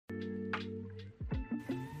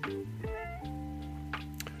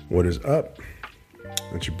What is up?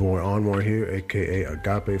 It's your boy Anwar here, aka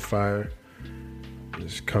Agape Fire.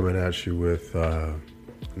 Just coming at you with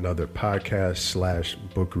another podcast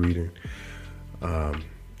 / book reading.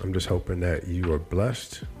 I'm just hoping that you are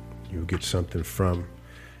blessed. You get something from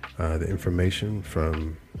the information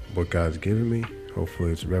from what God's given me.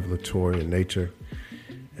 Hopefully it's revelatory in nature,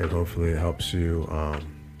 and hopefully it helps you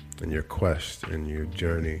in your quest and your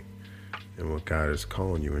journey and what God is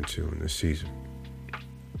calling you into in this season.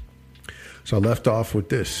 So I left off with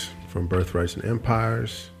this from Birthrights and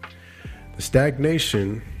Empires. The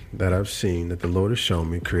stagnation that I've seen, that the Lord has shown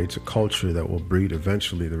me, creates a culture that will breed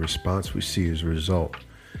eventually the response we see as a result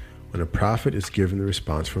when a prophet is given the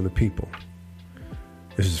response from the people.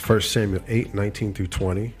 This is 1 Samuel 8, 19 through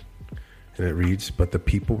 20, and it reads, "But the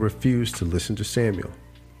people refused to listen to Samuel.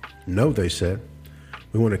 No, they said,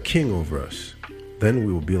 we want a king over us. Then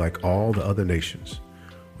we will be like all the other nations,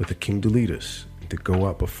 with a king to lead us, to go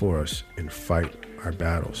out before us and fight our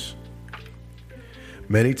battles."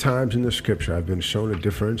 Many times in the scripture, I've been shown a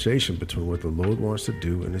differentiation between what the Lord wants to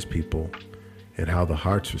do in his people and how the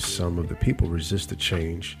hearts of some of the people resist the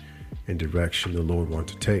change and direction the Lord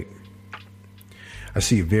wants to take. I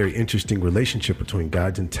see a very interesting relationship between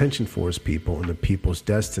God's intention for his people and the people's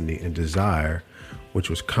destiny and desire, which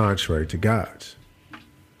was contrary to God's.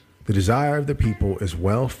 The desire of the people is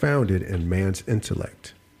well founded in man's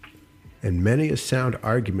intellect, and many a sound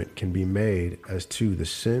argument can be made as to the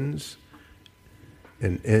sins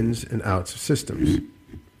and ins and outs of systems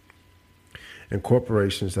and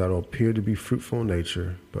corporations that will appear to be fruitful in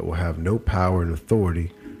nature, but will have no power and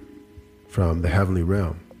authority from the heavenly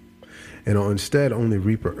realm, and will instead only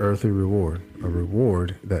reap an earthly reward, a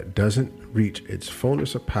reward that doesn't reach its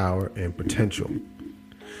fullness of power and potential.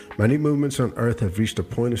 Many movements on earth have reached a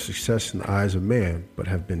point of success in the eyes of man, but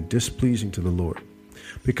have been displeasing to the Lord,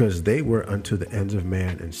 because they were unto the ends of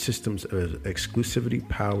man and systems of exclusivity,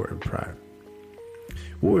 power, and pride.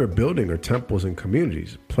 What we are building are temples and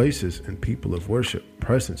communities, places and people of worship,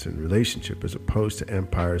 presence and relationship, as opposed to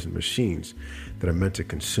empires and machines that are meant to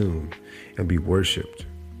consume and be worshipped.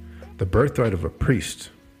 The birthright of a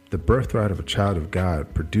priest, the birthright of a child of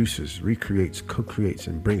God, produces, recreates, co-creates,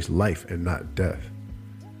 and brings life and not death.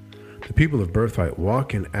 The people of birthright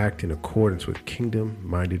walk and act in accordance with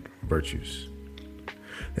kingdom-minded virtues.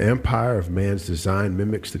 The empire of man's design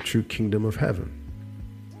mimics the true kingdom of heaven.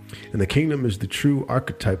 And the kingdom is the true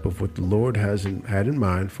archetype of what the Lord had in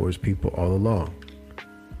mind for his people all along.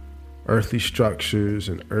 Earthly structures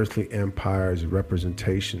and earthly empires are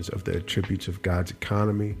representations of the attributes of God's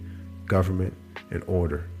economy, government, and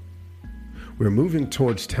order. We're moving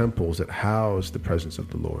towards temples that house the presence of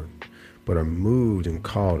the Lord, but are moved and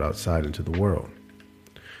called outside into the world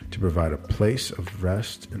to provide a place of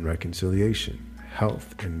rest and reconciliation,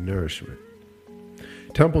 health and nourishment.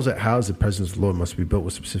 Temples that house the presence of the Lord must be built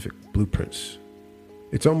with specific blueprints.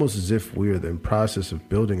 It's almost as if we are in the process of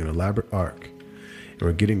building an elaborate ark and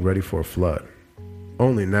we're getting ready for a flood.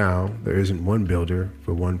 Only now there isn't one builder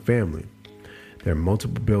for one family. There are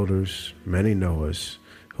multiple builders, many Noahs,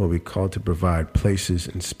 who will be called to provide places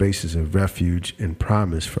and spaces of refuge and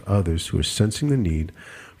promise for others who are sensing the need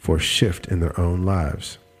for a shift in their own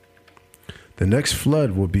lives. The next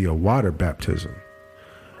flood will be a water baptism,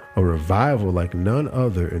 a revival like none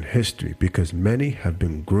other in history, because many have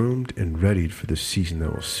been groomed and readied for the season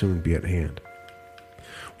that will soon be at hand.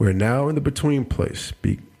 We're now in the between place,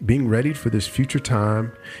 being readied for this future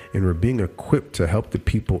time, and we're being equipped to help the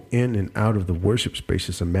people in and out of the worship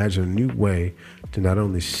spaces imagine a new way to not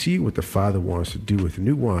only see what the Father wants to do with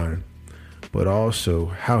new wine, but also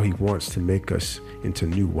how he wants to make us into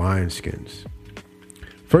new wineskins.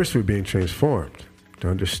 First, we're being transformed to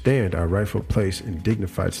understand our rightful place and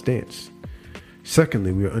dignified stance.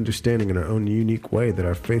 Secondly, we are understanding in our own unique way that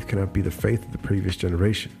our faith cannot be the faith of the previous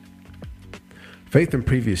generation. Faith in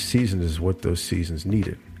previous seasons is what those seasons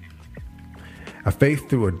needed. A faith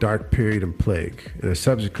through a dark period and plague and a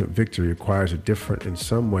subsequent victory requires a different, in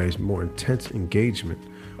some ways, more intense engagement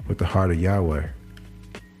with the heart of Yahweh.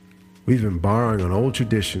 We've been borrowing on old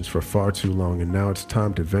traditions for far too long, and now it's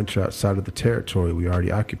time to venture outside of the territory we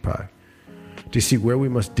already occupy, to see where we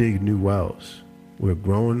must dig new wells. We're a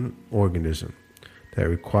growing organism that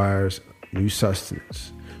requires new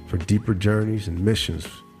sustenance for deeper journeys and missions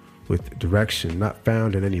with direction not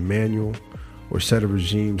found in any manual or set of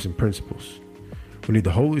regimes and principles. We need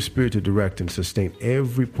the Holy Spirit to direct and sustain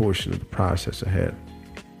every portion of the process ahead.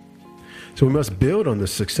 So we must build on the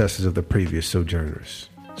successes of the previous sojourners,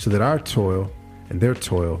 so that our toil and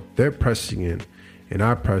their pressing in, and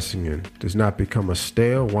our pressing in, does not become a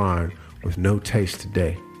stale wine with no taste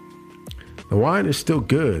today. The wine is still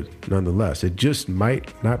good, nonetheless. It just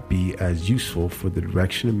might not be as useful for the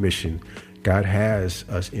direction and mission God has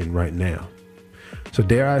us in right now. So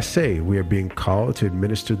dare I say, we are being called to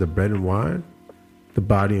administer the bread and wine, the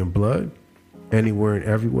body and blood, anywhere and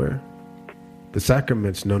everywhere. The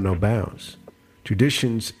sacraments know no bounds.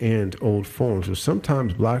 Traditions and old forms will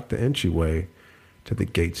sometimes block the entryway to the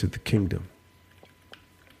gates of the kingdom.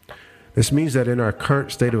 This means that in our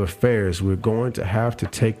current state of affairs, we're going to have to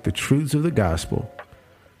take the truths of the gospel,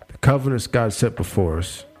 the covenants God set before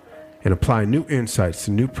us, and apply new insights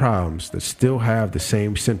to new problems that still have the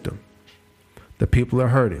same symptom. The people are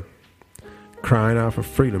hurting, crying out for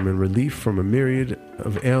freedom and relief from a myriad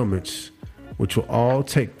of ailments, which will all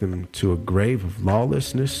take them to a grave of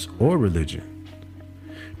lawlessness or religion.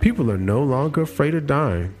 People are no longer afraid of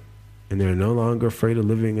dying, and they're no longer afraid of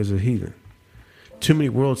living as a heathen. Too many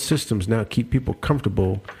world systems now keep people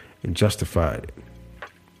comfortable and justified.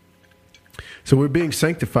 So we're being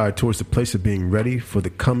sanctified towards the place of being ready for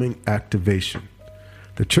the coming activation.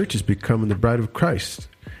 The church is becoming the bride of Christ,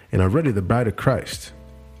 and already the bride of Christ.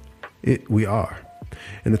 We are.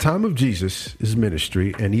 In the time of Jesus'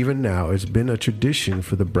 ministry, and even now, it's been a tradition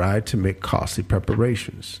for the bride to make costly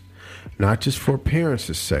preparations, not just for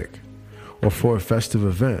appearance's sake or for a festive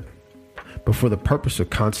event, but for the purpose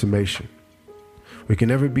of consummation. We can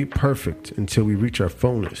never be perfect until we reach our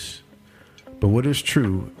fullness. But what is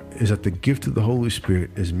true is that the gift of the Holy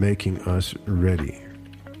Spirit is making us ready.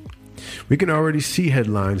 We can already see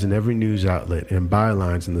headlines in every news outlet and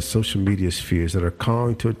bylines in the social media spheres that are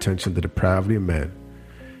calling to attention the depravity of men,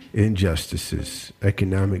 injustices,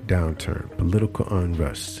 economic downturn, political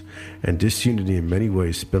unrest, and disunity in many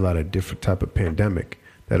ways spill out a different type of pandemic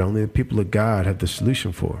that only the people of God have the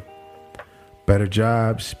solution for. Better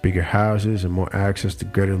jobs, bigger houses, and more access to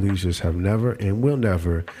greater leisures have never and will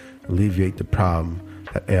never alleviate the problem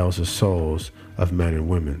that ails the souls of men and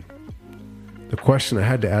women. The question I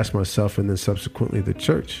had to ask myself, and then subsequently the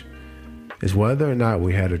church, is whether or not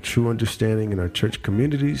we had a true understanding in our church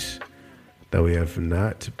communities that we have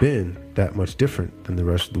not been that much different than the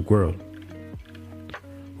rest of the world.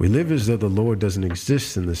 We live as though the Lord doesn't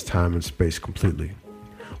exist in this time and space completely.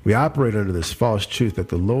 We operate under this false truth that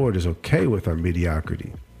the Lord is okay with our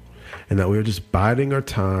mediocrity and that we're just biding our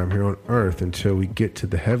time here on earth until we get to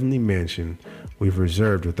the heavenly mansion we've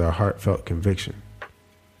reserved with our heartfelt conviction.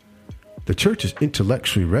 The church is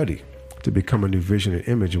intellectually ready to become a new vision and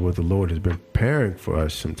image of what the Lord has been preparing for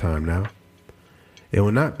us some time now. It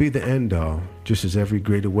will not be the end all, just as every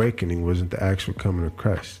great awakening wasn't the actual coming of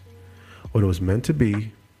Christ. What it was meant to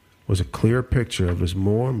be was a clear picture of his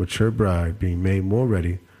more mature bride being made more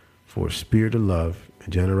ready for a spirit of love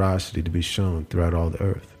and generosity to be shown throughout all the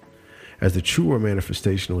earth, as the truer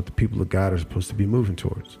manifestation of what the people of God are supposed to be moving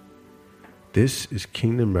towards. This is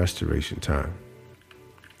kingdom restoration time.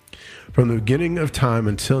 From the beginning of time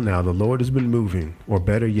until now, the Lord has been moving, or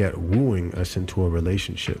better yet, wooing us into a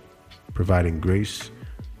relationship, providing grace,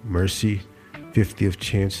 mercy, 50th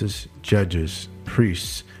chances, judges,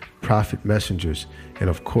 priests, prophet messengers, and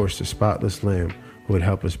of course the spotless Lamb who would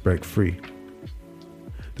help us break free.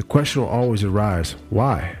 The question will always arise,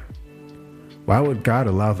 why? Why would God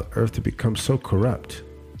allow the earth to become so corrupt?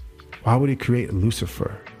 Why would he create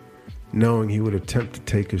Lucifer, knowing he would attempt to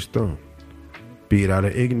take his throne, be it out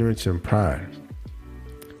of ignorance and pride?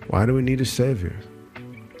 Why do we need a savior?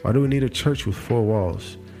 Why do we need a church with 4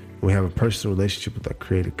 walls when we have a personal relationship with our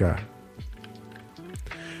creator God?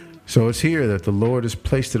 So it's here that the Lord has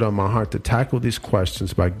placed it on my heart to tackle these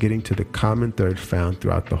questions by getting to the common thread found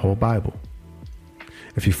throughout the whole Bible.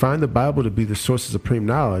 If you find the Bible to be the source of supreme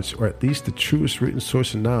knowledge, or at least the truest written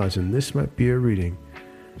source of knowledge, then this might be a reading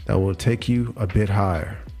that will take you a bit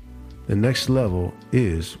higher. The next level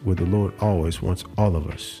is where the Lord always wants all of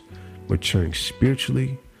us, maturing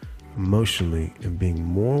spiritually, emotionally, and being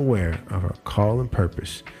more aware of our call and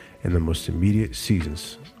purpose in the most immediate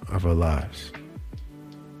seasons of our lives.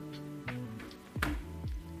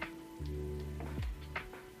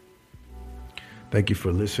 Thank you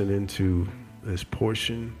for listening to this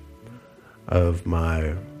portion of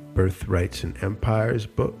my Birthrights and Empires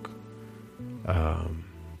book.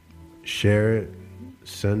 Share it,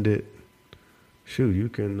 send it. Shoot, you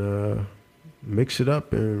can mix it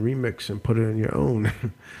up and remix and put it in your own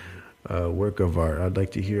work of art. I'd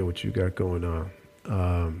like to hear what you got going on.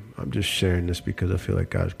 I'm just sharing this because I feel like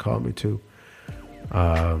God's called me to.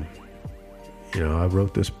 I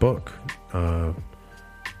wrote this book.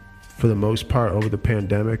 For the most part, over the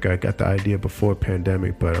pandemic. I got the idea before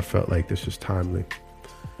pandemic, but I felt like this was timely.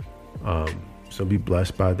 So be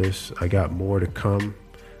blessed by this. I got more to come.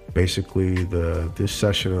 Basically, this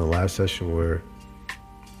session and the last session were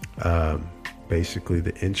basically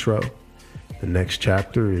the intro. The next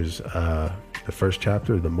chapter is the first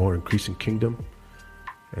chapter, the more increasing kingdom.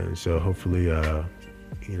 And so hopefully,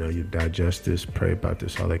 you digest this, pray about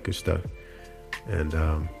this, all that good stuff. And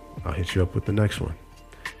I'll hit you up with the next one.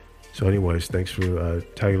 So anyways, thanks for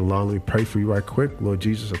tagging along. Let me pray for you right quick. Lord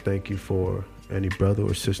Jesus, I thank you for any brother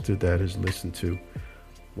or sister that has listened to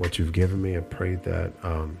what you've given me. I pray that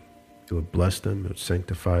it would bless them, it would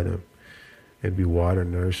sanctify them, it'd be water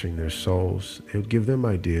nourishing their souls. It would give them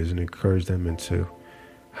ideas and encourage them into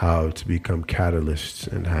how to become catalysts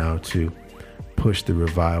and how to push the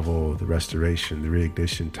revival, the restoration, the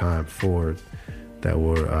reignition time forward that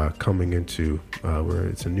we're coming into, where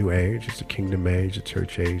it's a new age, it's a kingdom age, a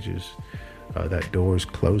church age. That door is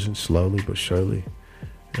closing slowly but surely.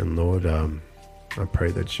 And Lord, I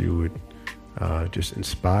pray that you would just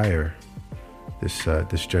inspire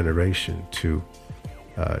this generation to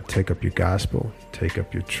take up your gospel, take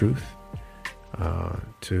up your truth,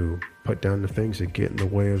 to put down the things that get in the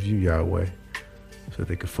way of you, Yahweh, so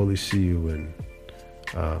they can fully see you and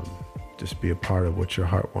just be a part of what your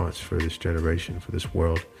heart wants for this generation, for this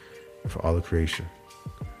world, and for all of creation.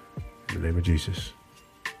 In the name of Jesus,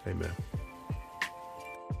 amen.